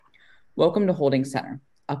Welcome to Holding Center,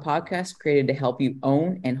 a podcast created to help you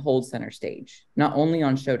own and hold center stage, not only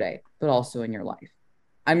on show day, but also in your life.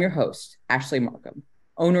 I'm your host, Ashley Markham,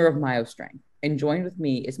 owner of Myo Strength, and joined with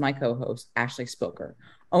me is my co-host, Ashley Spilker,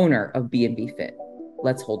 owner of B&B Fit.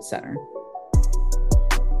 Let's hold center.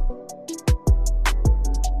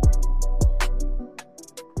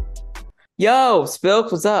 Yo,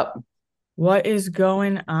 Spilk, what's up? What is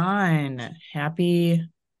going on? Happy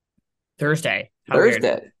Thursday. How weird.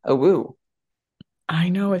 Thursday. Oh, woo. I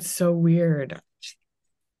know it's so weird.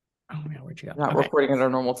 Oh my God, where'd you go? Not Okay. recording at our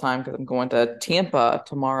normal time because I'm going to Tampa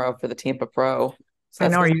tomorrow for the Tampa Pro. So I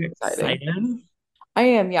that's know. gonna Are be you exciting. excited? I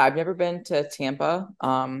am, yeah. I've never been to Tampa.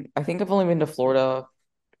 I think I've only been to Florida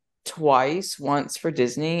twice, once for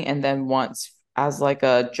Disney and then once as like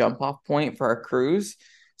a jump off point for a cruise.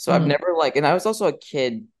 So I've Mhm. never like, and I was also a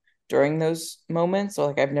kid during those moments. So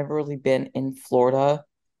like I've never really been in Florida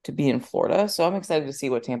to be in Florida. So I'm excited to see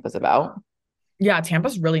what Tampa's about. Yeah,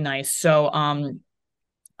 Tampa's really nice.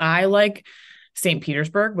 I like St.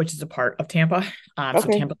 Petersburg, which is a part of Tampa. So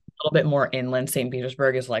Okay. Tampa's a little bit more inland. St.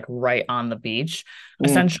 Petersburg is like right on the beach, Mm.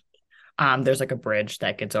 essentially. There's like a bridge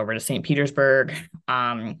that gets over to St. Petersburg.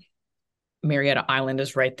 Marietta Island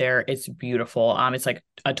is right there. It's beautiful. It's like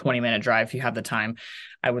a 20-minute drive if you have the time.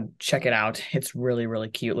 I would check it out. It's really, really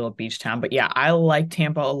cute little beach town. But yeah, I like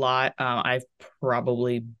Tampa a lot. I've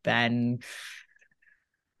probably been,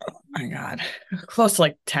 oh my God, close to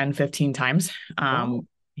like 10, 15 times. Wow.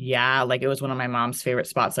 Yeah, like it was one of my mom's favorite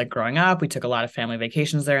spots like growing up. We took a lot of family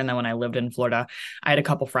vacations there. And then when I lived in Florida, I had a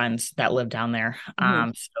couple friends that lived down there.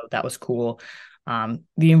 Mhm. So that was cool.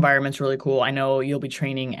 The environment's really cool. I know you'll be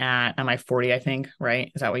training at MI40, I think,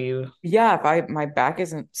 right? Is that what you? Yeah, if I my back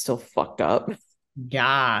isn't still fucked up.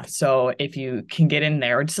 Yeah. So if you can get in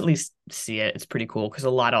there or just at least see it, it's pretty cool because a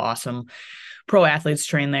lot of awesome pro athletes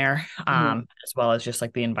train there. Mhm. As well as just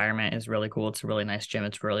like the environment is really cool. It's a really nice gym.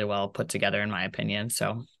 It's really well put together, in my opinion.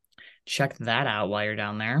 So check that out while you're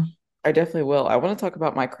down there. I definitely will. I want to talk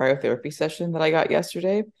about my cryotherapy session that I got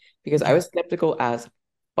yesterday because I Yeah. was skeptical as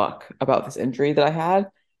fuck about this injury that I had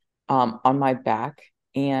on my back.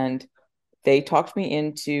 And they talked me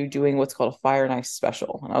into doing what's called a fire and ice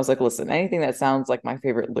special. And I was like, listen, anything that sounds like my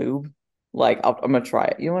favorite lube, like I'm gonna try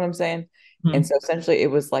it. You know what I'm saying? And Mhm. so essentially it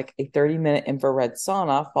was like a 30-minute infrared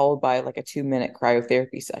sauna followed by like a 2-minute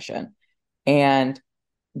cryotherapy session. And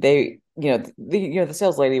they, the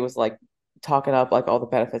sales lady was like talking up like all the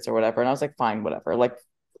benefits or whatever. And I was like, fine, whatever. Like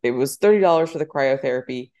it was $30 for the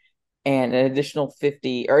cryotherapy and an additional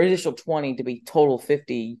 50 or additional 20 to be total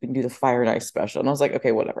 50. You can do the fire and ice special. And I was like,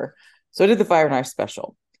 okay, whatever. So I did the fire and ice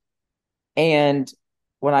special. And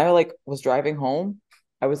when I like was driving home,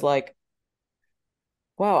 I was like,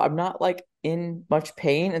 wow, I'm not like in much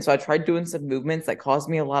pain. And so I tried doing some movements that caused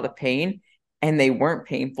me a lot of pain and they weren't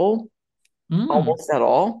painful Mm. almost at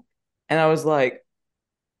all. And I was like,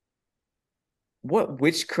 what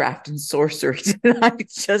witchcraft and sorcery did I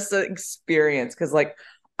just experience? Because like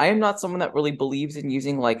I am not someone that really believes in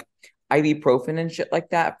using like ibuprofen and shit like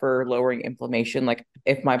that for lowering inflammation. Like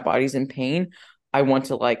if my body's in pain, I want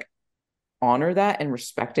to like honor that and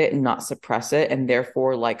respect it and not suppress it and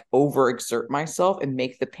therefore like overexert myself and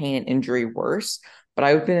make the pain and injury worse. But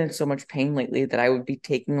I've been in so much pain lately that I would be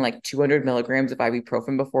taking like 200 milligrams of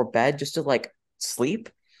ibuprofen before bed just to like sleep.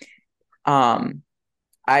 Um,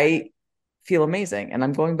 I feel amazing. And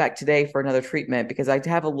I'm going back today for another treatment because I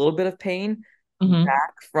have a little bit of pain Hmm.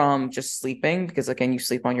 back from just sleeping. Because again, you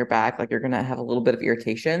sleep on your back, like you're gonna have a little bit of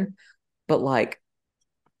irritation, but like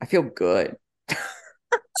I feel good.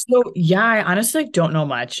 So yeah, I honestly don't know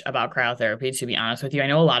much about cryotherapy, to be honest with you. I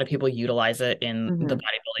know a lot of people utilize it in the Mhm.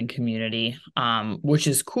 bodybuilding community, which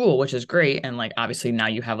is cool, which is great. And like obviously now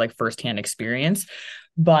you have like firsthand experience.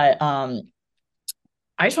 But I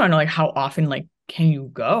just want to know like how often like can you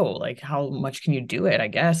go? Like how much can you do it, I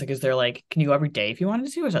guess? Like is there like can you go every day if you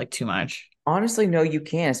wanted to, or is it like too much? Honestly, no, you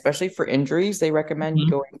can, especially for injuries. They recommend Mhm.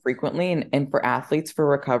 going frequently and for athletes for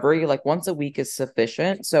recovery, like once a week is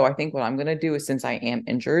sufficient. So I think what I'm gonna do is since I am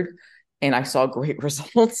injured and I saw great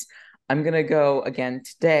results, I'm gonna go again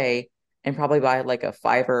today and probably buy like a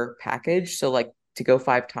fiver package. So like to go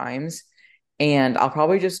 5 times. And I'll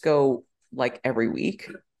probably just go like every week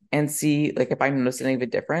and see like if I notice any of a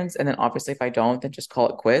difference. And then obviously if I don't, then just call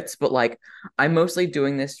it quits. But like I'm mostly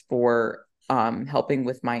doing this for helping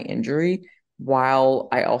with my injury while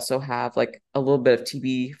I also have like a little bit of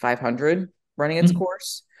TB 500 running its Mhm.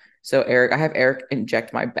 course. So I have Eric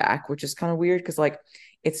inject my back, which is kind of weird because like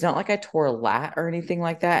it's not like I tore a lat or anything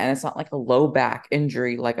like that, and it's not like a low back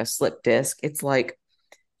injury like a slip disc. It's like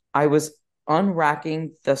I was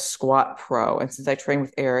unracking the squat pro, and since I train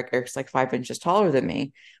with Eric, Eric's like 5 inches taller than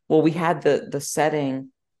me. Well, we had the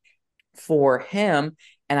setting for him,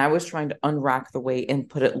 and I was trying to unrack the weight and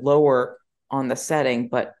put it lower on the setting,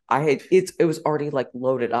 but it was already like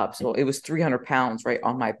loaded up. So it was 300 pounds right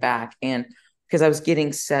on my back. And because I was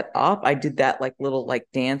getting set up, I did that like little like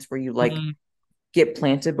dance where you like Mm. get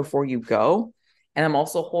planted before you go. And I'm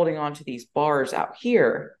also holding on to these bars out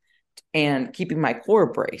here and keeping my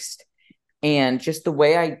core braced. And just the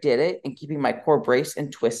way I did it and keeping my core braced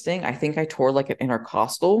and twisting, I think I tore like an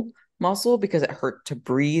intercostal muscle because it hurt to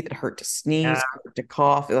breathe, it hurt to sneeze, Yeah. it hurt to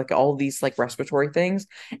cough, like all these like respiratory things.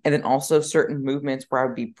 And then also certain movements where I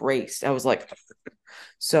would be braced. I was like,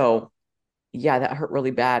 so yeah, that hurt really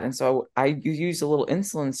bad. And so I used a little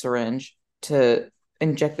insulin syringe to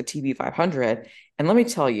inject the TB 500. And let me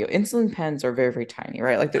tell you, insulin pens are very, very tiny,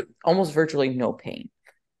 right? Like they're almost virtually no pain.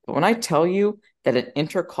 But when I tell you that an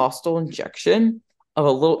intercostal injection of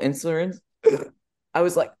a little insulin, I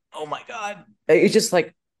was like, oh my God. It's just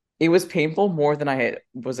like, it was painful more than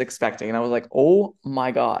was expecting. And I was like, oh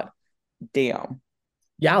my God, damn.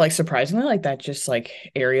 Yeah, like surprisingly, like that just like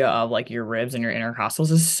area of like your ribs and your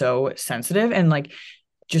intercostals is so sensitive. And like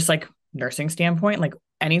just like nursing standpoint, like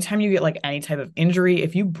anytime you get like any type of injury,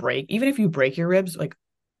 if you break, even if you break your ribs, like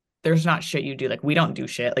there's not shit you do. Like we don't do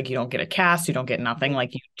shit. Like you don't get a cast, you don't get nothing.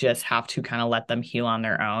 Like you just have to kind of let them heal on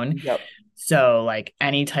their own. Yep. So like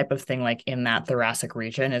any type of thing like in that thoracic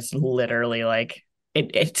region is literally like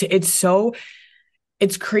it's so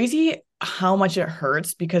it's crazy how much it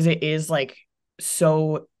hurts because it is like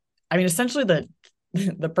so I mean essentially the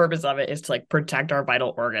the purpose of it is to like protect our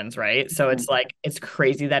vital organs, right? So it's like it's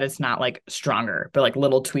crazy that it's not like stronger, but like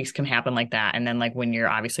little tweaks can happen like that. And then like when you're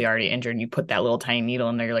obviously already injured, you put that little tiny needle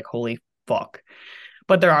in there, you're like, holy fuck.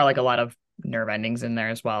 But there are like a lot of nerve endings in there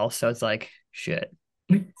as well. So it's like shit.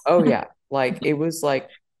 Oh yeah. Like it was like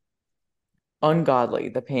ungodly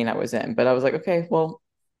the pain I was in. But I was like, okay, well,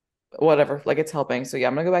 whatever. Like it's helping. So yeah,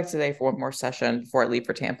 I'm gonna go back today for one more session before I leave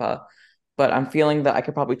for Tampa. But I'm feeling that I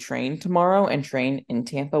could probably train tomorrow and train in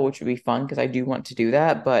Tampa, which would be fun because I do want to do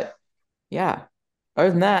that. But yeah, other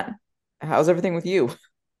than that, how's everything with you?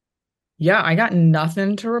 Yeah, I got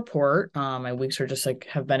nothing to report. My weeks are just like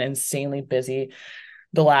have been insanely busy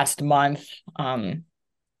the last month.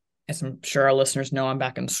 As I'm sure our listeners know, I'm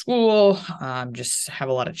back in school. Just have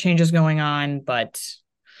a lot of changes going on, but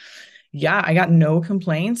yeah, I got no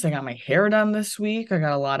complaints. I got my hair done this week. I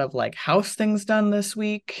got a lot of like house things done this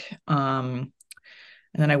week. And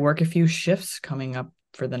then I work a few shifts coming up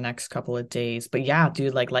for the next couple of days. But yeah,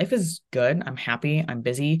 dude, like life is good. I'm happy. I'm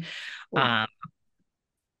busy. Cool. Um,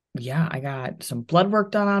 yeah, I got some blood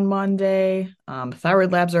work done on Monday.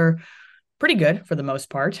 Thyroid labs are pretty good for the most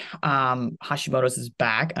part. Hashimoto's is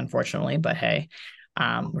back, unfortunately, but hey,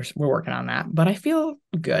 we're working on that. But I feel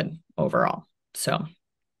good overall. So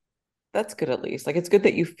That's good at least. Like it's good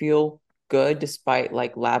that you feel good despite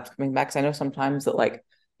like labs coming back. 'Cause I know sometimes that like,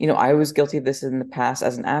 I was guilty of this in the past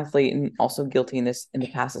as an athlete and also guilty in this in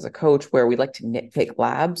the past as a coach where we like to nitpick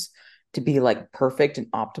labs to be like perfect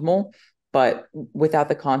and optimal, but without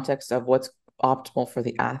the context of what's optimal for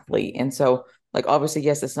the athlete. And so like obviously,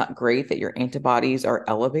 yes, it's not great that your antibodies are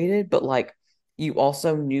elevated, but like you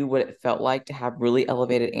also knew what it felt like to have really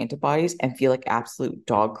elevated antibodies and feel like absolute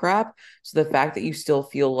dog crap. So the fact that you still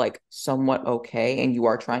feel like somewhat okay and you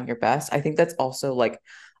are trying your best, I think that's also like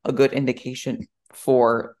a good indication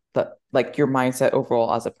for the like your mindset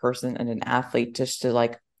overall as a person and an athlete just to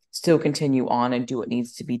like still continue on and do what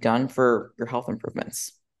needs to be done for your health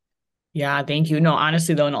improvements. yeah, thank you. No,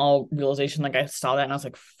 honestly though, in all realization, like I saw that and I was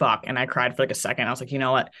like, fuck. And I cried for like a second. I was like, you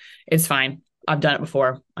know what? It's fine. I've done it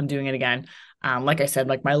before. I'm doing it again. Like I said,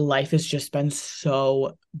 like my life has just been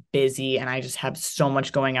so busy and I just have so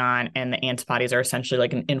much going on. And the antibodies are essentially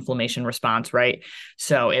like an inflammation response, right?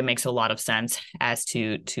 So it makes a lot of sense as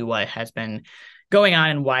to what has been going on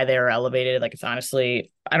and why they are elevated. Like it's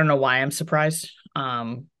honestly, I don't know why I'm surprised.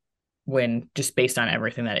 When just based on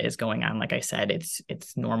everything that is going on, like I said,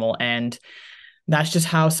 it's normal and that's just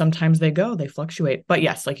how sometimes they fluctuate. But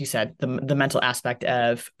yes, like you said, the mental aspect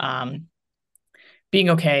of being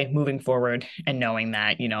okay moving forward and knowing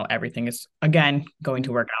that everything is again going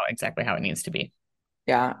to work out exactly how it needs to be.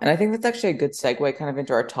 Yeah, and I think that's actually a good segue kind of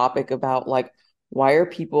into our topic about like why are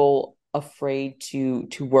people afraid to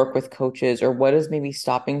work with coaches or what is maybe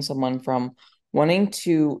stopping someone from wanting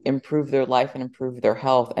to improve their life and improve their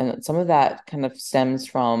health. And some of that kind of stems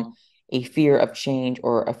from a fear of change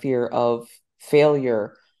or a fear of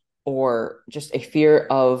failure or just a fear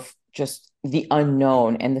of just the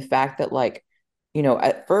unknown and the fact that like,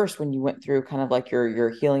 at first when you went through kind of like your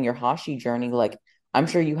healing your Hashi journey, like I'm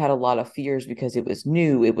sure you had a lot of fears because it was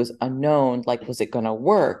new, it was unknown. Like, was it going to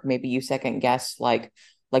work? Maybe you second guessed, like,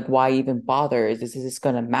 Like, why even bother? Is this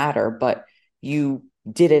going to matter? But you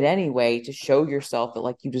did it anyway to show yourself that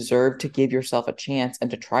like you deserve to give yourself a chance and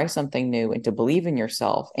to try something new and to believe in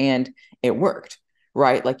yourself. And it worked,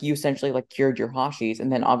 right? Like you essentially like cured your Hashis.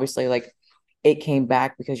 And then obviously like it came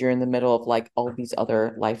back because you're in the middle of like all these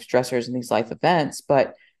other life stressors and these life events.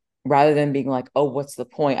 But rather than being like, oh, what's the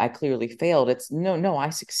point? I clearly failed. It's no, no, I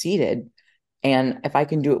succeeded. And if I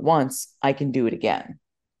can do it once, I can do it again.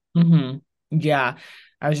 Mm-hmm. Yeah.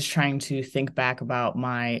 I was just trying to think back about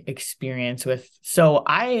my experience with, so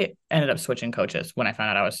I ended up switching coaches when I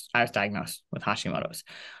found out I was diagnosed with Hashimoto's.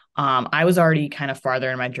 I was already kind of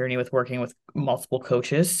farther in my journey with working with multiple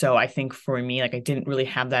coaches. So I think for me, like I didn't really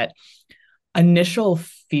have that initial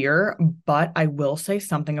fear, but I will say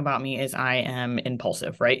something about me is I am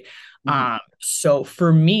impulsive, right? Mhm. So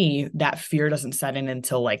for me, that fear doesn't set in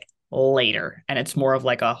until like later. And it's more of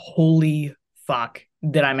like a holy fuck,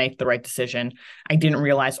 did I make the right decision? I didn't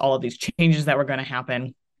realize all of these changes that were going to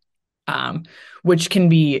happen. Um, which can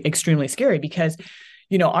be extremely scary because,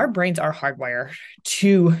 our brains are hardwired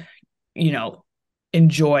to, you know,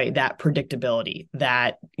 enjoy that predictability,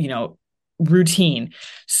 that, routine.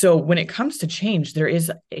 So when it comes to change, there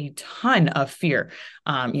is a ton of fear,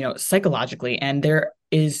 psychologically, and there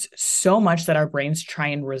is so much that our brains try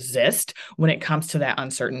and resist when it comes to that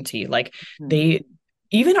uncertainty. Like Mhm. they,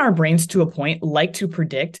 even our brains to a point like to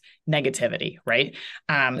predict negativity, right?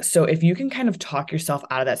 So if you can kind of talk yourself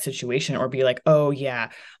out of that situation or be like, oh yeah,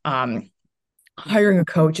 um, hiring a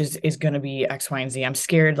coach is going to be X, Y, and Z. I'm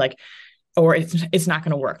scared, like, or it's not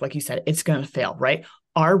going to work. Like you said, it's going to fail, right?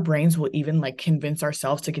 Our brains will even like convince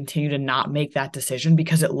ourselves to continue to not make that decision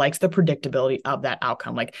because it likes the predictability of that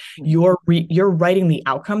outcome. Like you're writing the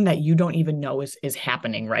outcome that you don't even know is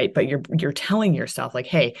happening, right? But you're telling yourself like,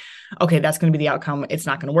 hey, okay, that's going to be the outcome. It's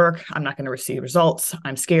not going to work. I'm not going to receive results.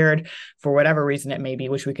 I'm scared for whatever reason it may be,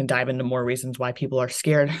 which we can dive into more reasons why people are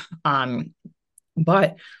scared.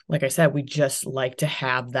 But like I said, we just like to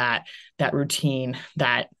have that routine,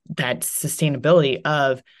 that sustainability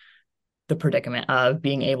of the predicament of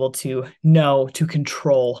being able to know, to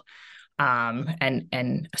control,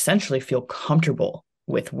 and essentially feel comfortable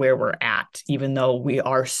with where we're at, even though we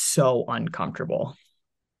are so uncomfortable.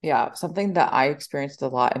 Yeah, something that I experienced a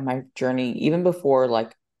lot in my journey, even before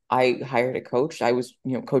like I hired a coach, I was,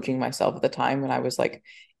 coaching myself at the time when I was like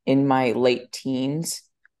in my late teens,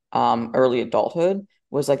 early adulthood,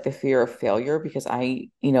 was like the fear of failure because I,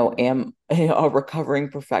 am a recovering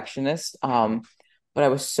perfectionist. But I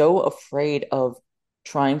was so afraid of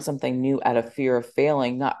trying something new out of fear of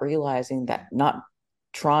failing, not realizing that not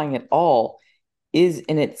trying at all is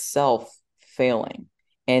in itself failing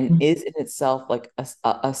and is in itself like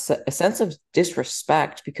a sense of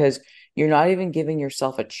disrespect because you're not even giving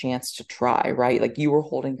yourself a chance to try, right? Like you were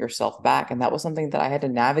holding yourself back. And that was something that I had to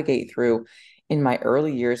navigate through in my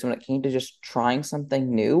early years when it came to just trying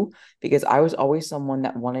something new because I was always someone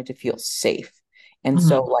that wanted to feel safe. And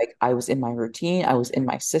so, Mhm. like, I was in my routine, I was in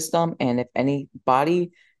my system. And if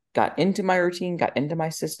anybody got into my routine, got into my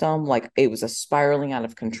system, like, it was a spiraling out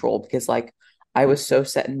of control because, like, I was so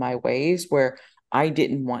set in my ways where I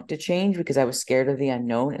didn't want to change because I was scared of the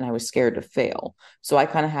unknown and I was scared to fail. So I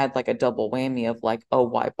kind of had like a double whammy of like, oh,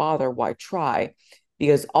 why bother? Why try?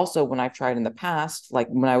 Because also when I tried in the past, like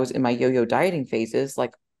when I was in my yo-yo dieting phases,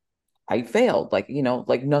 like I failed. Like,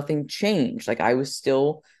 like nothing changed. Like I was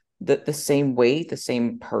still the same weight, the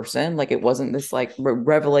same person. Like it wasn't this like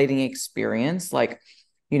revelating experience. Like,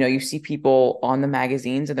 you see people on the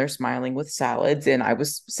magazines and they're smiling with salads, and I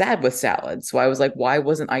was sad with salads. So I was like, why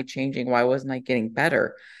wasn't I changing? Why wasn't I getting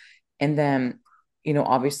better? And then,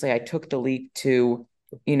 obviously I took the leap to,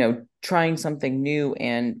 trying something new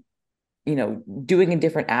and, doing a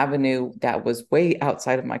different avenue that was way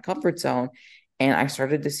outside of my comfort zone. And I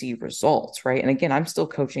started to see results, right? And again, I'm still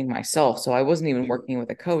coaching myself. So I wasn't even working with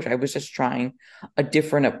a coach. I was just trying a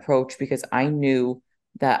different approach because I knew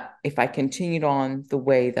that if I continued on the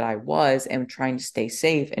way that I was and trying to stay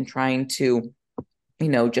safe and trying to,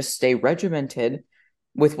 just stay regimented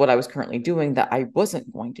with what I was currently doing, that I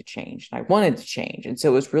wasn't going to change. I wanted to change. And so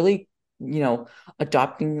it was really,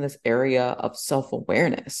 adopting this area of self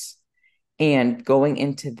awareness and going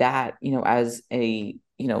into that, as a,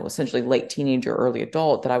 essentially late teenager, early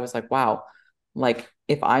adult, that I was like, wow, like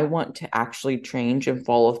if I want to actually change and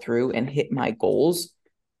follow through and hit my goals,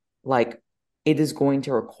 like it is going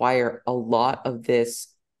to require a lot of this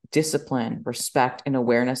discipline, respect, and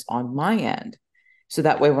awareness on my end. So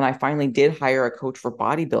that way, when I finally did hire a coach for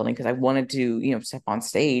bodybuilding, because I wanted to, step on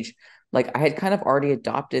stage, like I had kind of already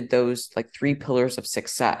adopted those like three pillars of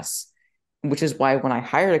success, which is why when I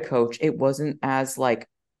hired a coach, it wasn't as like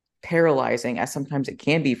paralyzing as sometimes it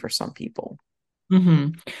can be for some people.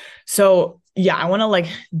 So yeah, I want to like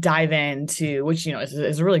dive into which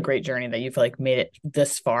is a really great journey that you've like made it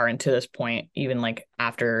this far and to this point, even like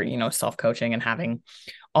after self-coaching and having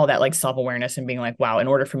all that like self-awareness and being like, wow, in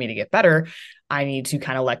order for me to get better, I need to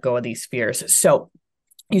kind of let go of these fears. So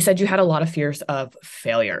you said you had a lot of fears of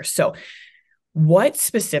failure. So what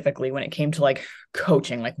specifically, when it came to like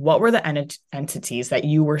coaching, like what were the entities that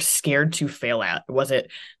you were scared to fail at? Was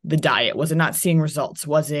it the diet? Was it not seeing results?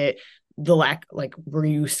 Was it the lack, like, were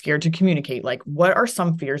you scared to communicate? Like, what are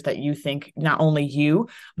some fears that you think not only you,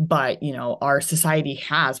 but, our society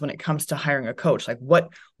has when it comes to hiring a coach? Like, what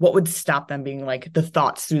would stop them being like the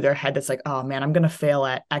thoughts through their head that's like, oh man, I'm going to fail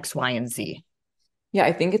at X, Y, and Z? Yeah,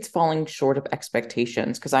 I think it's falling short of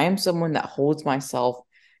expectations because I am someone that holds myself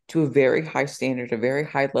to a very high standard, a very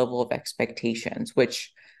high level of expectations,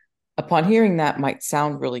 which upon hearing that might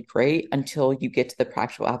sound really great until you get to the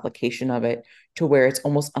practical application of it to where it's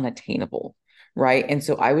almost unattainable, right? And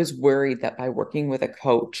so I was worried that by working with a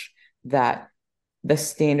coach that the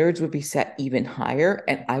standards would be set even higher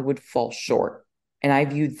and I would fall short. And I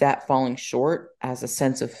viewed that falling short as a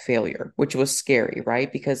sense of failure, which was scary,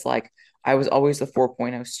 right? Because like I was always the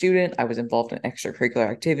 4.0 student. I was involved in extracurricular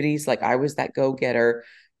activities. Like I was that go-getter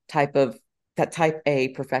type of that type A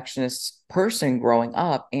perfectionist person growing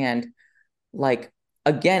up. And like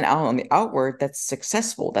again, out on the outward, that's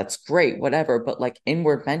successful. That's great, whatever. But like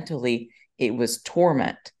inward mentally, it was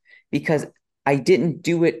torment because I didn't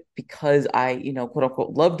do it because I, quote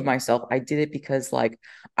unquote, loved myself. I did it because like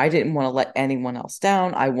I didn't want to let anyone else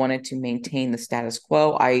down. I wanted to maintain the status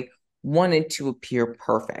quo. I wanted to appear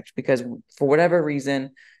perfect because for whatever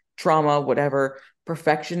reason, trauma, whatever,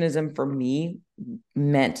 perfectionism for me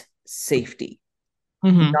meant safety,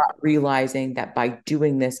 Mm-hmm. not realizing that by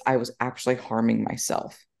doing this, I was actually harming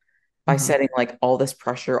myself by Mm-hmm. setting like all this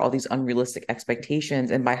pressure, all these unrealistic expectations.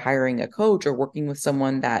 And by hiring a coach or working with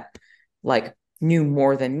someone that like knew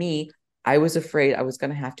more than me, I was afraid I was going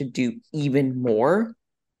to have to do even more.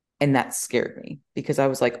 And that scared me because I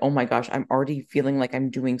was like, oh my gosh, I'm already feeling like I'm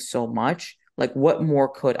doing so much. Like, what more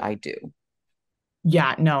could I do?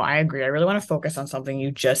 Yeah, no, I agree. I really want to focus on something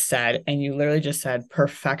you just said. And you literally just said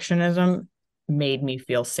perfectionism made me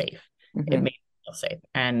feel safe. It Mm-hmm. made me feel safe.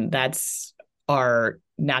 And that's our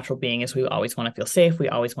natural being is we always want to feel safe. We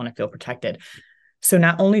always want to feel protected. So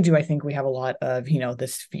not only do I think we have a lot of,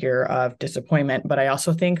 this fear of disappointment, but I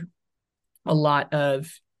also think a lot of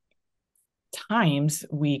times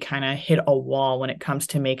we kind of hit a wall when it comes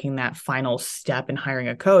to making that final step in hiring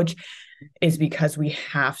a coach is because we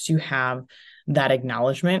have to have that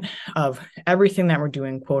acknowledgement of everything that we're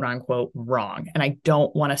doing, quote unquote, wrong. And I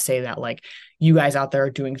don't want to say that like you guys out there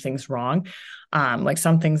are doing things wrong. Like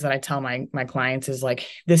some things that I tell my clients is like,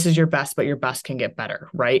 this is your best, but your best can get better,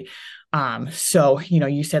 right? So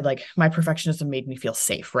you said like my perfectionism made me feel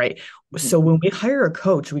safe, right? So when we hire a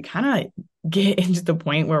coach, we kind of get into the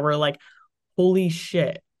point where we're like, holy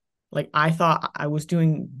shit, like I thought I was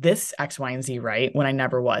doing this X, Y, and Z right when I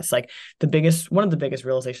never was. Like one of the biggest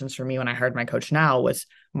realizations for me when I hired my coach now was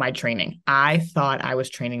my training. I thought I was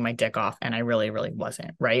training my dick off and I really, really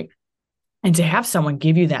wasn't. Right. And to have someone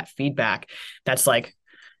give you that feedback that's like,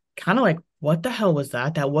 kind of like, what the hell was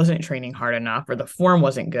that? That wasn't training hard enough or the form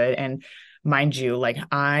wasn't good. And mind you, like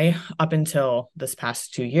up until this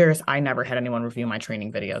past 2 years, I never had anyone review my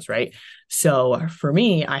training videos, right? So for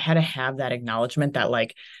me, I had to have that acknowledgement that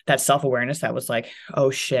like that self-awareness that was like, oh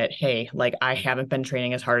shit, hey, like I haven't been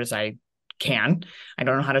training as hard as I can. I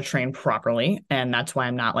don't know how to train properly. And that's why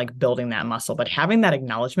I'm not like building that muscle. But having that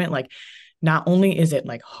acknowledgement, like not only is it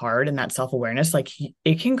like hard and that self-awareness, like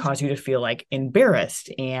it can cause you to feel like embarrassed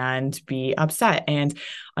and be upset. And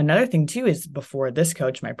another thing too is before this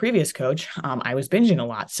coach, my previous coach, I was binging a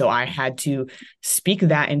lot. So I had to speak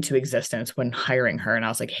that into existence when hiring her. And I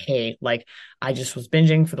was like, hey, like I just was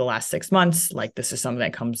binging for the last 6 months. Like this is something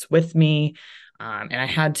that comes with me. And I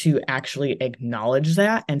had to actually acknowledge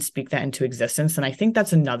that and speak that into existence. And I think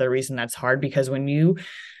that's another reason that's hard because when you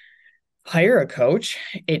hire a coach,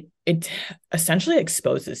 it essentially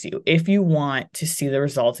exposes you if you want to see the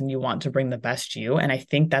results and you want to bring the best you. And I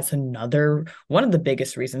think that's another one of the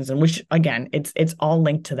biggest reasons, and which again, it's all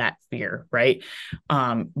linked to that fear, right?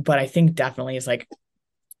 But I think definitely is like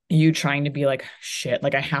you trying to be like, shit,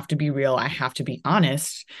 like I have to be real, I have to be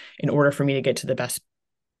honest in order for me to get to the best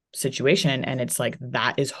situation. And it's like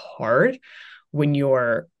that is hard when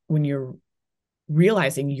you're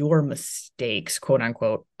realizing your mistakes, quote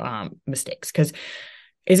unquote, mistakes. Because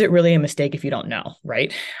is it really a mistake if you don't know,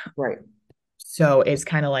 right? Right. So it's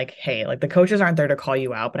kind of like, hey, like the coaches aren't there to call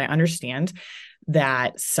you out, but I understand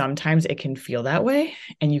that sometimes it can feel that way,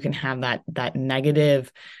 and you can have that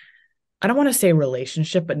negative, I don't want to say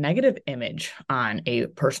relationship, but negative image on a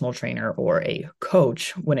personal trainer or a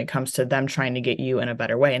coach when it comes to them trying to get you in a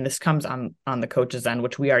better way. And this comes on the coach's end,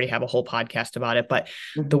 which we already have a whole podcast about it. But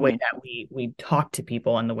the way Mhm. that we talk to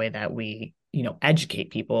people and the way that we,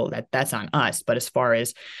 educate people, that's on us. But as far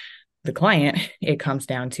as the client, it comes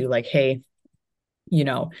down to like, hey, you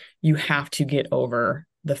know, you have to get over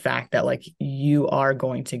the fact that like you are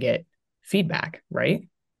going to get feedback, right?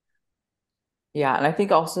 Yeah, and I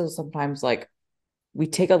think also sometimes like we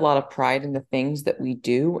take a lot of pride in the things that we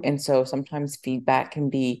do. And so sometimes feedback can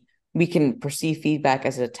be, we can perceive feedback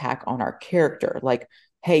as an attack on our character. Like,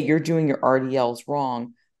 hey, you're doing your RDLs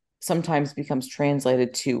wrong, sometimes becomes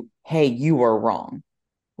translated to, hey, you are wrong,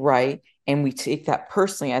 right? And we take that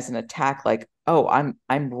personally as an attack, like, oh, I'm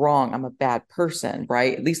wrong, I'm a bad person,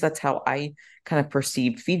 right? At least that's how I kind of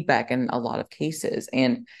perceived feedback in a lot of cases.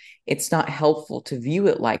 And it's not helpful to view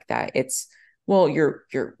it like that. It's, well, your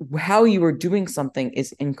how you are doing something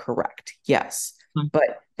is incorrect. Yes.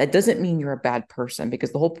 But that doesn't mean you're a bad person,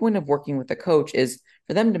 because the whole point of working with a coach is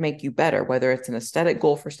for them to make you better, whether it's an aesthetic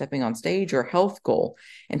goal for stepping on stage or a health goal.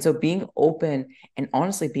 And so being open and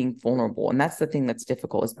honestly being vulnerable, and that's the thing that's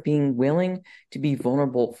difficult, is being willing to be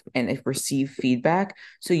vulnerable and receive feedback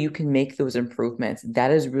so you can make those improvements.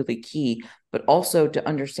 That is really key. But also to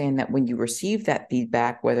understand that when you receive that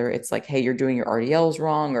feedback, whether it's like, hey, you're doing your RDLs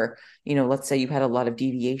wrong, or let's say you've had a lot of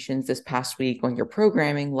deviations this past week on your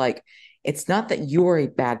programming, like, it's not that you are a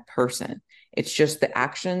bad person. It's just the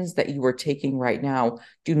actions that you are taking right now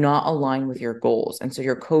do not align with your goals. And so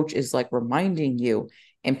your coach is like reminding you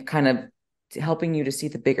and kind of helping you to see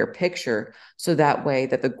the bigger picture, so that way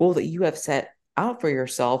that the goal that you have set out for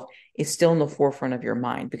yourself is still in the forefront of your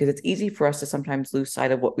mind. Because it's easy for us to sometimes lose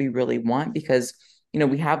sight of what we really want, because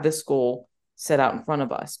we have this goal set out in front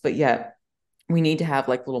of us, but yet we need to have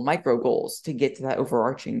like little micro goals to get to that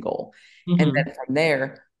overarching goal. And Mm-hmm. then from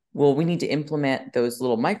there, well, we need to implement those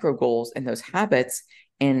little micro goals and those habits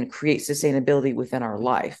and create sustainability within our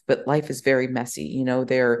life. But life is very messy.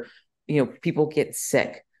 People get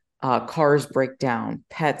sick, cars break down,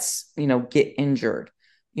 pets, get injured.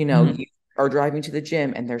 Mm-hmm. You are driving to the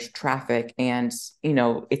gym and there's traffic, and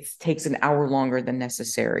it takes an hour longer than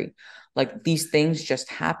necessary. Like, these things just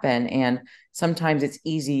happen, and sometimes it's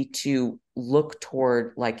easy to look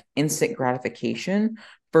toward like instant gratification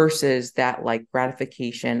versus that like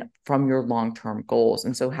gratification from your long-term goals.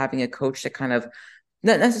 And so having a coach to kind of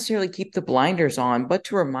not necessarily keep the blinders on, but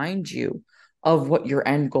to remind you of what your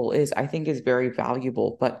end goal is, I think is very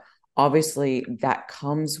valuable. But obviously that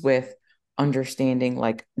comes with understanding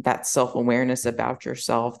like that self-awareness about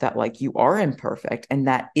yourself, that like you are imperfect and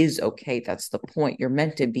that is okay. That's the point. You're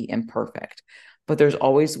meant to be imperfect, but there's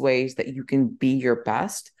always ways that you can be your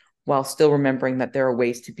best while still remembering that there are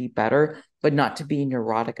ways to be better, but not to be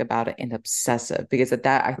neurotic about it and obsessive, because at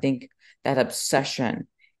that, I think that obsession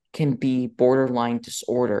can be borderline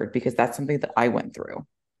disordered, because that's something that I went through.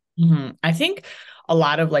 Mm-hmm. I think a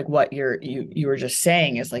lot of like what you were just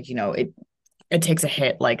saying is like, it takes a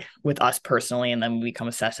hit like with us personally, and then we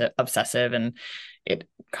become obsessive, and it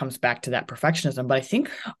comes back to that perfectionism. But I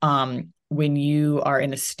think when you are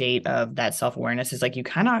in a state of that self-awareness, is like you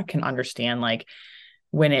kind of can understand like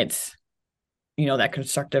when it's, that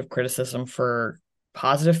constructive criticism for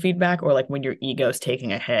positive feedback, or like when your ego is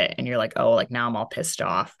taking a hit and you're like, oh, like now I'm all pissed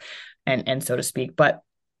off, and so to speak. But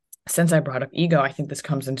since I brought up ego, I think this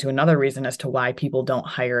comes into another reason as to why people don't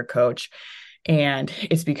hire a coach. And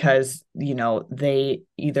it's because, they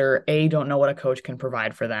either A, don't know what a coach can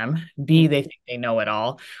provide for them, B, they think they know it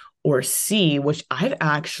all, or C, which I've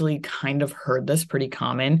actually kind of heard this pretty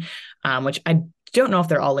common, which I don't know if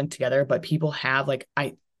they're all linked together, but people have like,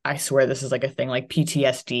 I swear this is like a thing, like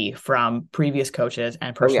PTSD from previous coaches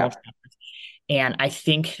and Oh personal yeah. trainers. And I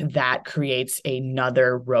think that creates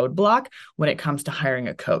another roadblock when it comes to hiring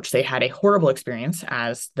a coach. They had a horrible experience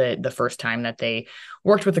as the first time that they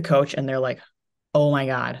worked with a coach, and they're like, oh my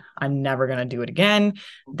God, I'm never going to do it again.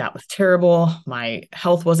 That was terrible. My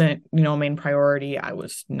health wasn't, main priority. I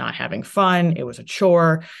was not having fun. It was a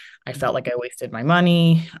chore. I felt like I wasted my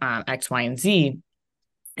money, X, Y, and Z.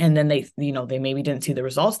 And then they maybe didn't see the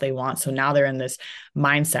results they want. So now they're in this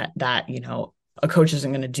mindset that, a coach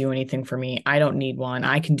isn't going to do anything for me. I don't need one.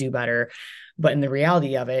 I can do better. But in the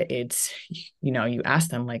reality of it, it's, you ask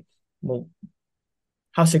them like, well,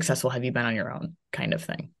 how successful have you been on your own, kind of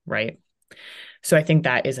thing, right? So I think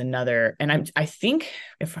that is another, and I think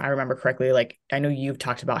if I remember correctly, like I know you've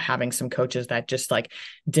talked about having some coaches that just like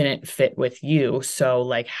didn't fit with you. So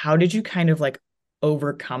like, how did you kind of like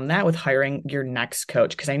overcome that with hiring your next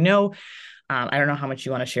coach? Because I know I don't know how much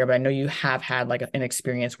you want to share, but I know you have had like an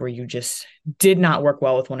experience where you just did not work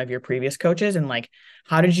well with one of your previous coaches. And like,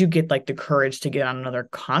 how did you get like the courage to get on another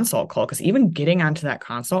consult call? Because even getting onto that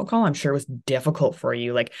consult call, I'm sure was difficult for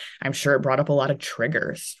you. Like, I'm sure it brought up a lot of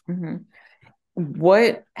triggers. Mm-hmm.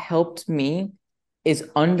 What helped me is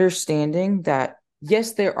understanding that,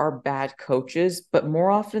 yes, there are bad coaches, but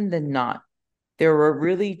more often than not, there are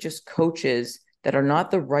really just coaches that are not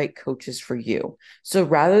the right coaches for you. So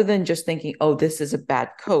rather than just thinking, oh, this is a bad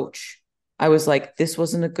coach, I was like, this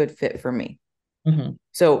wasn't a good fit for me. Mm-hmm.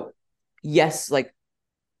 So, yes, like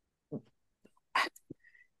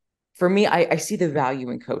for me, I see the value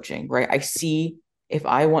in coaching, right? I see if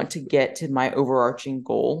I want to get to my overarching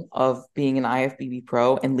goal of being an IFBB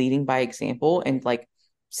pro and leading by example and like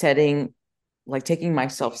setting, like taking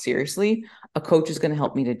myself seriously, a coach is going to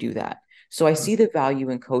help me to do that. So I see the value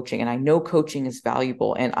in coaching and I know coaching is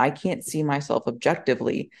valuable and I can't see myself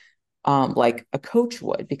objectively like a coach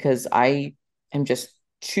would because I am just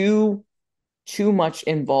too much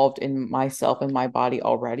involved in myself and my body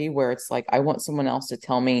already where it's like I want someone else to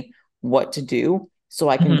tell me what to do so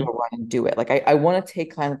I can go Mm-hmm. run and do it. Like I want to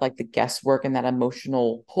take kind of like the guesswork and that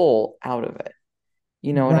emotional pull out of it.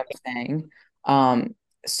 You know what Right. I'm saying? Um,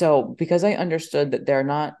 so because I understood that they're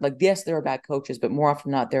not like, yes, there are bad coaches, but more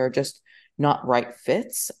often than not, they're just not right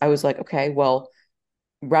fits. I was like, okay, well,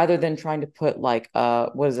 rather than trying to put like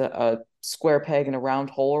what is it, a square peg in a round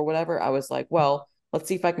hole or whatever, I was like, well, let's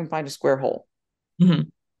see if I can find a square hole. Mm-hmm.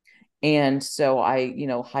 And so I,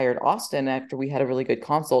 hired Austin after we had a really good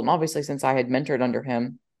consult. And obviously, since I had mentored under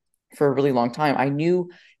him for a really long time, I knew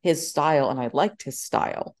his style and I liked his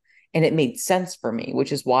style. And it made sense for me,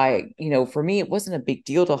 which is why, for me, it wasn't a big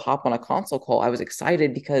deal to hop on a consult call. I was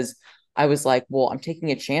excited because I was like, well, I'm taking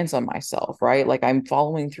a chance on myself, right? Like I'm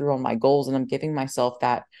following through on my goals and I'm giving myself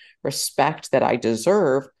that respect that I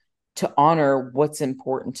deserve to honor what's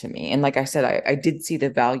important to me. And like I said, I did see the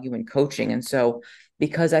value in coaching. And so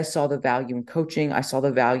because I saw the value in coaching, I saw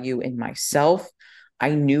the value in myself.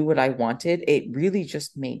 I knew what I wanted. It really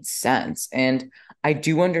just made sense. And I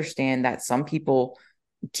do understand that some people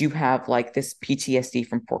do have like this PTSD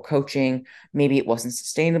from poor coaching. Maybe it wasn't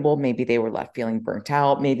sustainable. Maybe they were left feeling burnt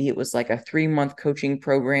out. Maybe it was like a 3 month coaching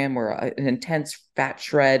program or an intense fat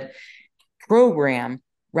shred program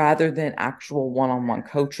rather than actual one-on-one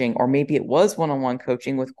coaching, or maybe it was one-on-one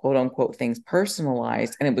coaching with quote unquote things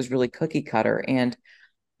personalized and it was really cookie cutter. And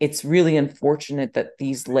it's really unfortunate that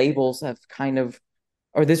these labels have kind of,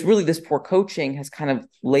 or this poor coaching has kind of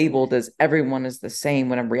labeled as everyone is the same,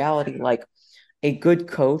 when in reality, like a good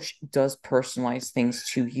coach does personalize things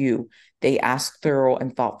to you. They ask thorough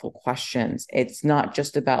and thoughtful questions. It's not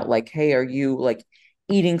just about like, hey, are you like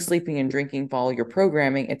eating, sleeping, and drinking, follow your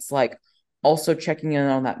programming? It's like also checking in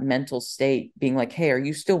on that mental state, being like, hey, are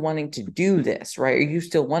you still wanting to do this? Right? Are you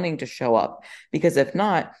still wanting to show up? Because if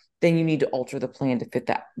not, then you need to alter the plan to fit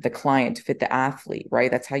that the client, to fit the athlete, right?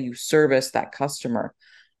 That's how you service that customer,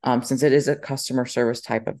 since it is a customer service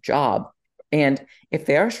type of job. And if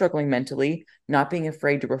they are struggling mentally, not being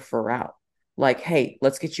afraid to refer out, like, hey,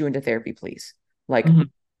 let's get you into therapy, please. Like, Mm-hmm.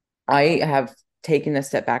 I have taken a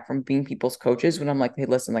step back from being people's coaches when I'm like, hey,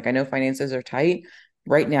 listen, like, I know finances are tight.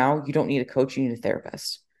 Right now, you don't need a coach, you need a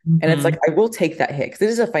therapist. And it's Mm-hmm. like, I will take that hit because it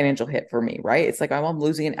is a financial hit for me, right? It's like I'm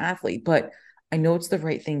losing an athlete, but I know it's the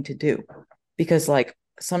right thing to do because, like,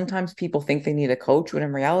 sometimes people think they need a coach when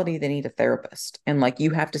in reality, they need a therapist. And, like,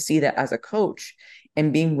 you have to see that as a coach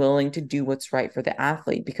and being willing to do what's right for the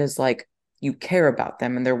athlete because, like, you care about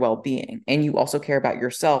them and their well being. And you also care about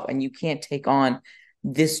yourself. And you can't take on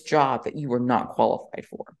this job that you were not qualified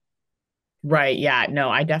for. Right. Yeah. No,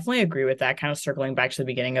 I definitely agree with that. Kind of circling back to the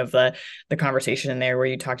beginning of the conversation in there where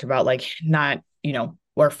you talked about like not,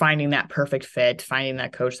 or finding that perfect fit, finding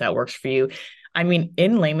that coach that works for you. I mean,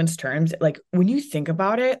 in layman's terms, like when you think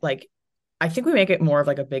about it, like I think we make it more of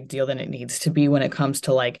like a big deal than it needs to be when it comes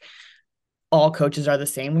to like all coaches are the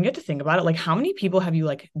same. When you have to think about it, like how many people have you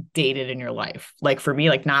like dated in your life? Like for me,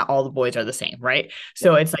 like not all the boys are the same, right?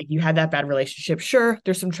 So Yeah. it's like you had that bad relationship. Sure,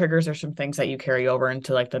 there's some triggers, there's some things that you carry over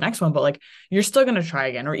into like the next one, but like you're still gonna try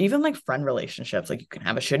again. Or even like friend relationships. Like you can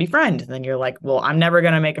have a shitty friend, and then you're like, well, I'm never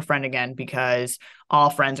gonna make a friend again because all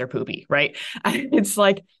friends are poopy, right? It's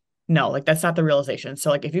like no, like that's not the realization. So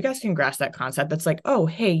like if you guys can grasp that concept, that's like, oh,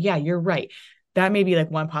 hey, yeah, you're right, that may be like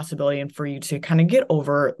one possibility, and for you to kind of get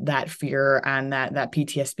over that fear and that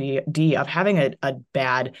PTSD of having a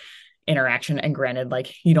bad interaction. And granted,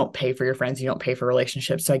 like you don't pay for your friends, you don't pay for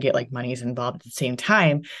relationships. So I get like money is involved at the same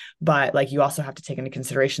time. But like you also have to take into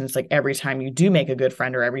consideration it's like every time you do make a good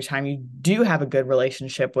friend or every time you do have a good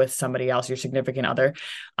relationship with somebody else, your significant other,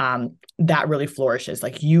 that really flourishes.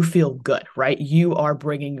 Like you feel good, right? You are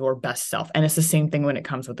bringing your best self. And it's the same thing when it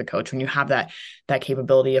comes with the coach. When you have that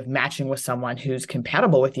capability of matching with someone who's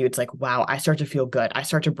compatible with you, it's like, wow, I start to feel good. I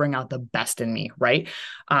start to bring out the best in me, right?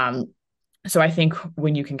 So I think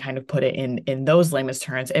when you can kind of put it in those layman's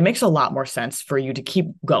terms, it makes a lot more sense for you to keep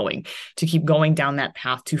going down that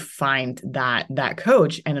path to find that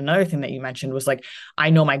coach. And another thing that you mentioned was like, I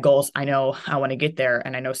know my goals, I know I want to get there,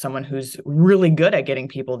 and I know someone who's really good at getting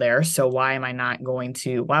people there. So why am I not going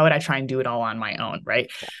to? Why would I try and do it all on my own, right?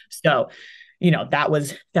 So, that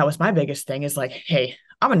was my biggest thing is like, hey,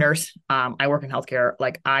 I'm a nurse. I work in healthcare.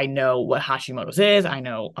 Like I know what Hashimoto's is. I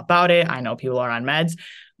know about it. I know people are on meds,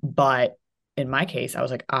 but in my case, I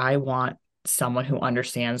was like, I want someone who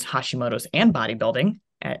understands Hashimoto's and bodybuilding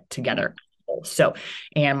together. So,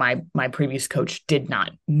 and my previous coach did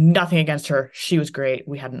not. Nothing against her. She was great.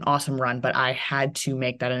 We had an awesome run, but I had to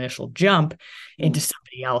make that initial jump into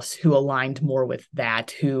somebody else who aligned more with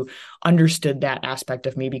that, who understood that aspect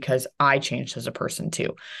of me because I changed as a person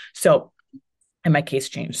too. So, and my case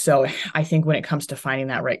changed. So, I think when it comes to finding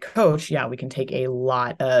that right coach, yeah, we can take a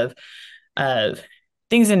lot of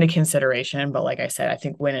things into consideration. But like I said, I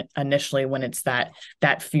think when it's that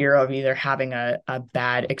fear of either having a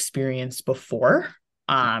bad experience before,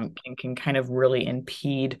 can kind of really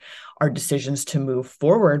impede our decisions to move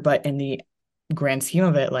forward. But in the grand scheme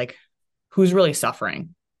of it, like who's really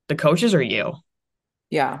suffering? The coaches or you?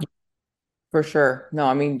 Yeah, for sure. No,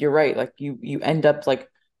 I mean, you're right. Like you end up like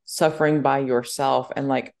suffering by yourself, and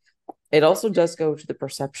like it also does go to the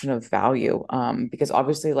perception of value. Because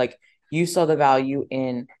obviously like you saw the value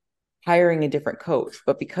in hiring a different coach,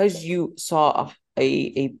 but because you saw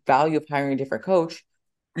a value of hiring a different coach,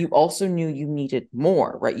 you also knew you needed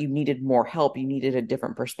more, right? You needed more help, you needed a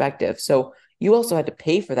different perspective. So you also had to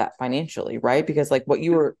pay for that financially, right? Because like what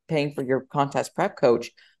you were paying for your contest prep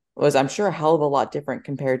coach was, I'm sure, a hell of a lot different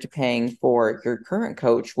compared to paying for your current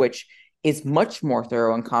coach, which is much more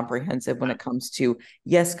thorough and comprehensive when it comes to,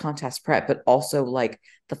 yes, contest prep, but also like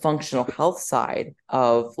the functional health side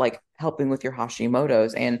of like helping with your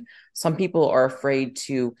Hashimoto's. And some people are afraid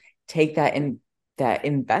to take that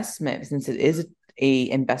investment, since it is a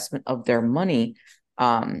investment of their money.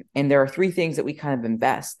 And there are three things that we kind of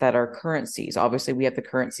invest that are currencies. Obviously, we have the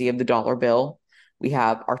currency of the dollar bill, we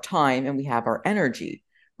have our time, and we have our energy,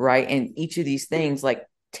 right? And each of these things like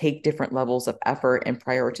take different levels of effort and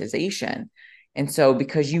prioritization. And so,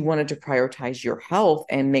 because you wanted to prioritize your health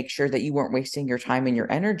and make sure that you weren't wasting your time and your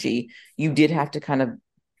energy, you did have to kind of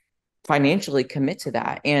financially commit to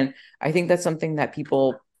that. And I think that's something that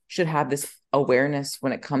people should have this awareness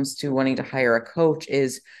when it comes to wanting to hire a coach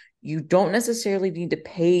is you don't necessarily need to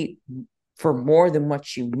pay for more than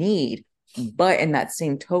what you need. But in that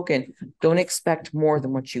same token, don't expect more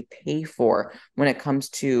than what you pay for when it comes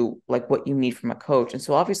to like what you need from a coach. And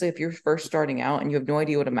so obviously if you're first starting out and you have no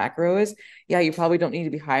idea what a macro is, yeah, you probably don't need to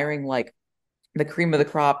be hiring like the cream of the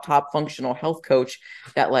crop top functional health coach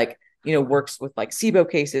that like works with like SIBO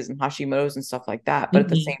cases and Hashimoto's and stuff like that. But at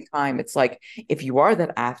the Mhm. same time, it's like if you are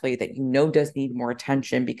that athlete that does need more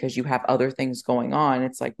attention because you have other things going on,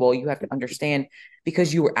 it's like, well, you have to understand,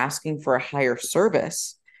 because you were asking for a higher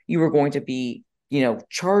service, you were going to be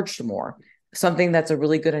charged more. Something that's a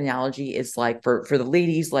really good analogy is like for the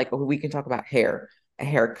ladies, like we can talk about hair, a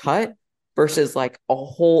haircut versus like a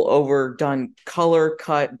whole overdone color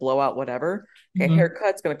cut blowout, whatever. Okay, Mhm.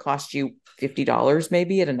 haircut's going to cost you $50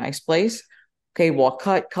 maybe at a nice place. Okay, well,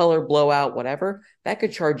 cut, color, blowout, whatever, that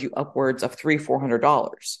could charge you upwards of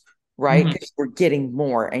 $300-400, right? Mhm. Because we're getting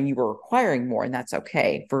more and you were requiring more, and that's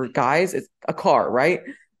okay. For guys, it's a car, right?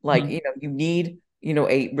 Like, Mhm. you need,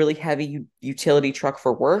 a really heavy utility truck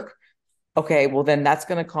for work. Okay, well then that's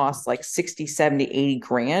going to cost like 60, 70, 80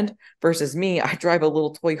 grand versus me. I drive a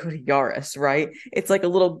little Toyota Yaris, right? It's a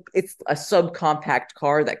subcompact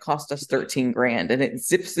car that cost us 13 grand and it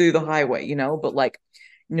zips through the highway, but like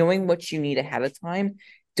knowing what you need ahead of time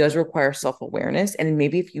does require self-awareness. And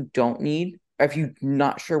maybe if you don't need, or if you're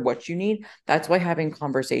not sure what you need, that's why having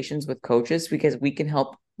conversations with coaches, because we can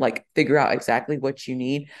help like figure out exactly what you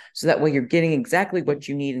need. So that way you're getting exactly what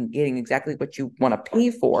you need and getting exactly what you want to pay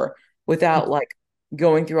for without like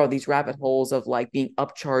going through all these rabbit holes of like being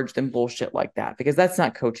upcharged and bullshit like that, because that's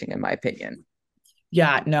not coaching in my opinion.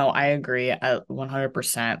 Yeah, no, I agree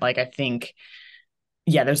 100%. Like I think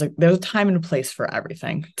yeah, there's a time and a place for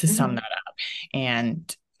everything, to sum Mm-hmm. that up.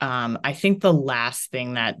 And I think the last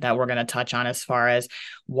thing that we're going to touch on as far as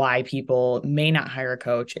why people may not hire a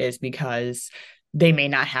coach is because they may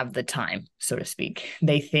not have the time, so to speak.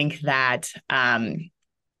 They think that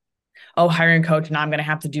oh, hiring a coach, now I'm going to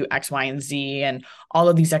have to do X, Y, and Z and all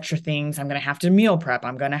of these extra things. I'm going to have to meal prep.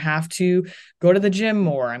 I'm going to have to go to the gym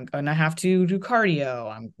more. I'm going to have to do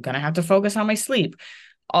cardio. I'm going to have to focus on my sleep.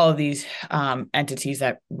 All of these entities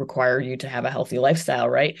that require you to have a healthy lifestyle,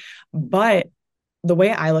 right? But the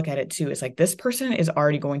way I look at it too is like this person is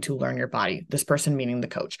already going to learn your body. This person, meaning the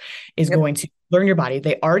coach, is Yep. going to learn your body.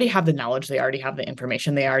 They already have the knowledge, they already have the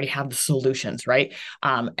information, they already have the solutions, right?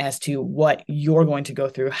 As to what you're going to go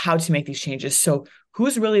through, how to make these changes. So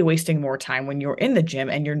who's really wasting more time when you're in the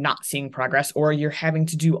gym and you're not seeing progress, or you're having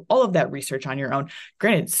to do all of that research on your own?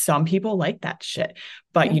 Granted, some people like that shit,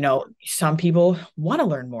 but Yeah. you know, some people want to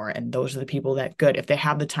learn more, and those are the people that good if they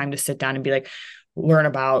have the time to sit down and be like, learn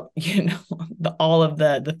about all of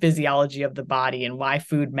the physiology of the body and why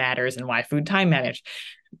food matters and why food time matters,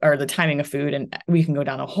 or the timing of food, and we can go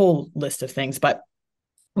down a whole list of things. But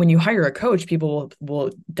when you hire a coach, people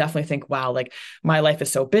will definitely think, wow, like my life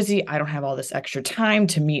is so busy, I don't have all this extra time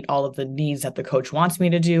to meet all of the needs that the coach wants me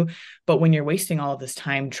to do. But when you're wasting all of this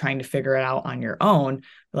time trying to figure it out on your own,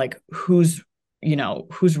 like who's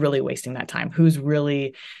really wasting that time, who's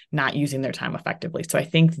really not using their time effectively? So I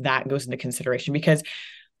think that goes into consideration, because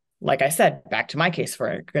like I said, back to my case for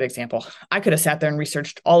a good example, I could have sat there and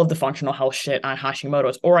researched all of the functional health shit on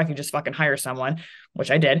Hashimoto's, or I could just fucking hire someone,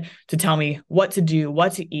 which I did, to tell me what to do,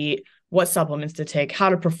 what to eat, what supplements to take, how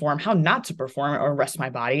to perform, how not to perform or rest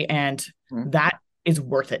my body. And Mhm. that is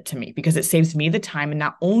worth it to me because it saves me the time. And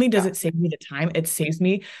not only does Yeah. it save me the time, it saves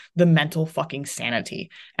me the mental fucking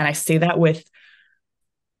sanity. And I say that with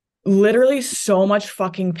literally so much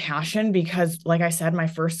fucking passion, because like I said, my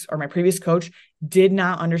previous coach did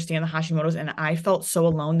not understand the Hashimoto's, and I felt so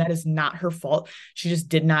alone. That is not her fault. She just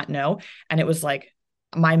did not know. And it was like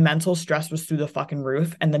my mental stress was through the fucking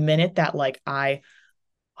roof. And the minute that like I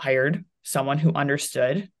hired someone who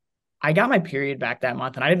understood, I got my period back that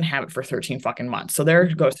month and I didn't have it for 13 fucking months. So there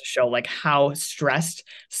goes to show like how stressed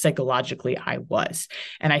psychologically I was.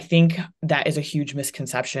 And I think that is a huge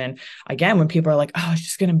misconception. Again, when people are like, oh, it's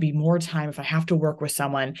just going to be more time if I have to work with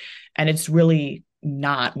someone. And it's really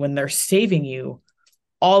not, when they're saving you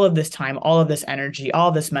all of this time, all of this energy,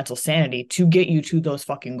 all this mental sanity to get you to those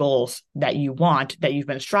fucking goals that you want, that you've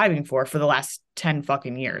been striving for the last 10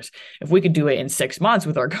 fucking years. If we could do it in 6 months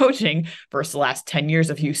with our coaching versus the last 10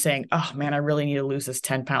 years of you saying, oh man, I really need to lose this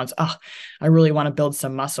 10 pounds. Oh, I really want to build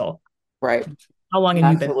some muscle. Right. How long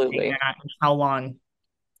have you been saying Absolutely. that? And how long,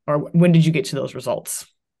 or when did you get to those results?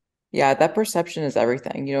 Yeah, that perception is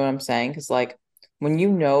everything. You know what I'm saying? Because like when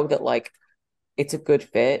you know that like it's a good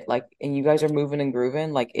fit, like and you guys are moving and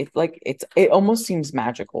grooving, it almost seems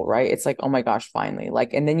magical, right? It's like, oh my gosh, finally.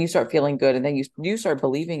 Like, and then you start feeling good and then you start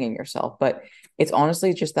believing in yourself. But it's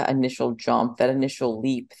honestly just that initial jump, that initial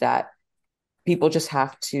leap that people just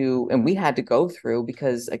have to, and we had to go through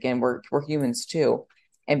because again, we're humans too.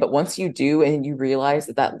 And but once you do and you realize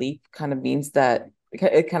that that leap kind of means that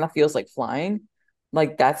it kind of feels like flying,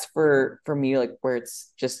 like that's for me like where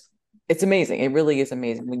it's just it's amazing. It really is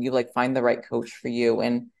amazing when you like find the right coach for you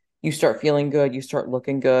and you start feeling good, you start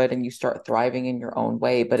looking good, and you start thriving in your own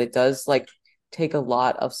way. But it does like take a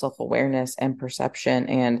lot of self-awareness and perception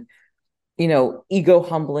and ego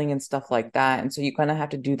humbling and stuff like that. And so you kind of have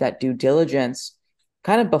to do that due diligence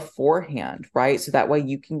kind of beforehand, right? So that way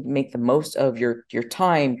you can make the most of your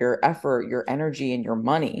time, your effort, your energy, and your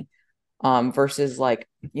money. Versus like,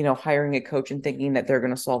 hiring a coach and thinking that they're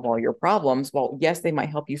going to solve all your problems. Well, yes, they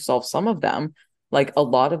might help you solve some of them. Like a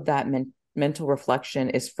lot of that mental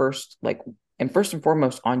reflection is first and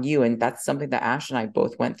foremost on you. And that's something that Ash and I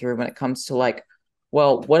both went through when it comes to like,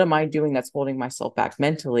 well, what am I doing that's holding myself back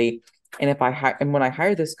mentally? And and when I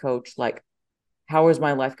hire this coach, like, how is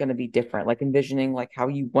my life going to be different? Like envisioning like how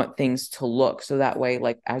you want things to look. So that way,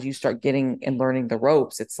 like as you start getting and learning the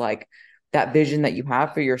ropes, it's like that vision that you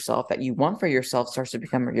have for yourself, that you want for yourself starts to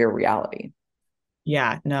become your reality.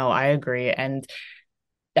 Yeah, no, I agree. And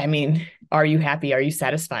I mean, are you happy? Are you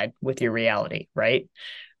satisfied with your reality? Right.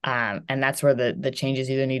 And that's where the changes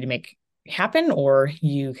either need to make happen, or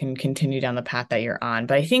you can continue down the path that you're on.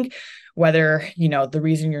 But I think whether, the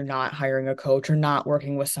reason you're not hiring a coach or not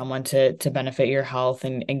working with someone to benefit your health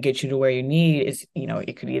and get you to where you need is,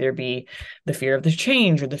 it could either be the fear of the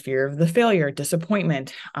change or the fear of the failure,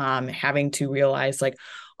 disappointment, having to realize like,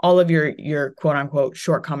 all of your quote unquote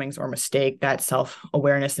shortcomings or mistake, that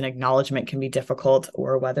self-awareness and acknowledgement can be difficult,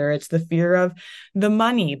 or whether it's the fear of the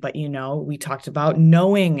money. But, we talked about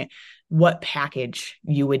knowing what package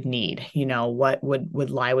you would need, what would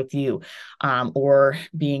lie with you, or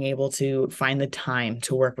being able to find the time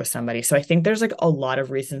to work with somebody. So I think there's like a lot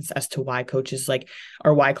of reasons as to why coaches like,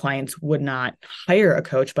 or why clients would not hire a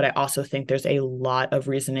coach. But I also think there's a lot of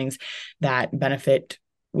reasonings that benefit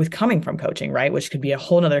with coming from coaching, right? Which could be a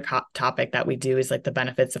whole nother topic that we do, is like the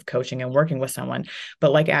benefits of coaching and working with someone.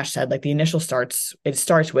 But like Ash said, like the initial it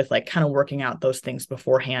starts with like kind of working out those things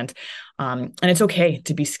beforehand. And it's okay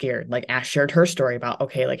to be scared. Like Ash shared her story about,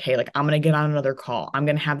 okay, like, hey, like I'm going to get on another call. I'm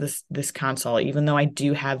going to have this consult, even though I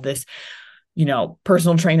do have this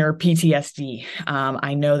personal trainer PTSD.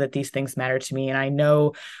 I know that these things matter to me, and I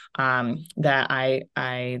know that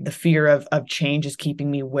the fear of change is keeping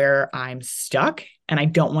me where I'm stuck, and I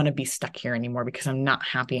don't want to be stuck here anymore because I'm not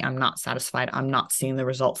happy, I'm not satisfied, I'm not seeing the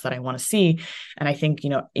results that I want to see. And I think,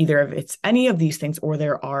 either if it's any of these things, or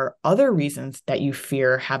there are other reasons that you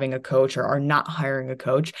fear having a coach or are not hiring a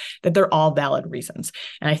coach, that they're all valid reasons.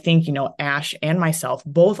 And I think, Ash and myself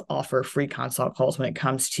both offer free consult calls when it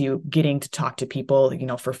comes to getting to talk to people,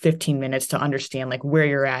 for 15 minutes to understand like where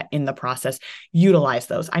you're at in the process. Utilize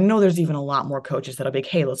those. I know there's even a lot more coaches that'll be like,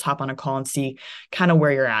 hey, let's hop on a call and see kind of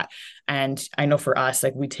where you're at. And I know for us,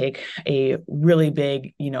 like we take a really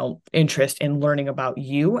big, interest in learning about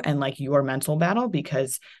you and like your mental battle,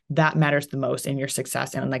 because that matters the most in your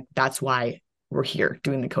success. And like, that's why we're here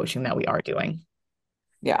doing the coaching that we are doing.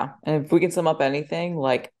 Yeah. And if we can sum up anything,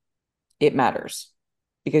 like it matters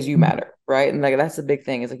because you matter, right? And like that's the big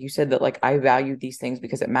thing is like you said that like I value these things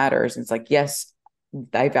because it matters. And it's like, yes,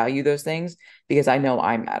 I value those things because I know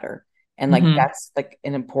I matter. And like Mm-hmm. that's like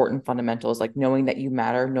an important fundamental is like knowing that you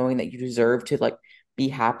matter, knowing that you deserve to like be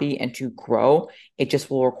happy and to grow. It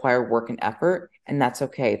just will require work and effort. And that's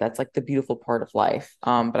okay. That's like the beautiful part of life.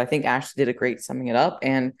 But I think Ashley did a great summing it up.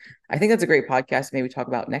 And I think that's a great podcast to maybe talk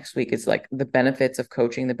about next week is like the benefits of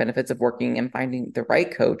coaching, the benefits of working and finding the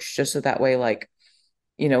right coach, just so that way, like,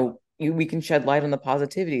 we can shed light on the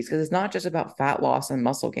positivities because it's not just about fat loss and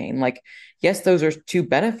muscle gain. Like, yes, those are two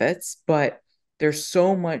benefits, but there's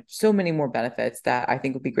so many more benefits that I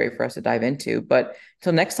think would be great for us to dive into. But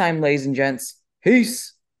until next time, ladies and gents,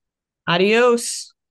 peace. Adios.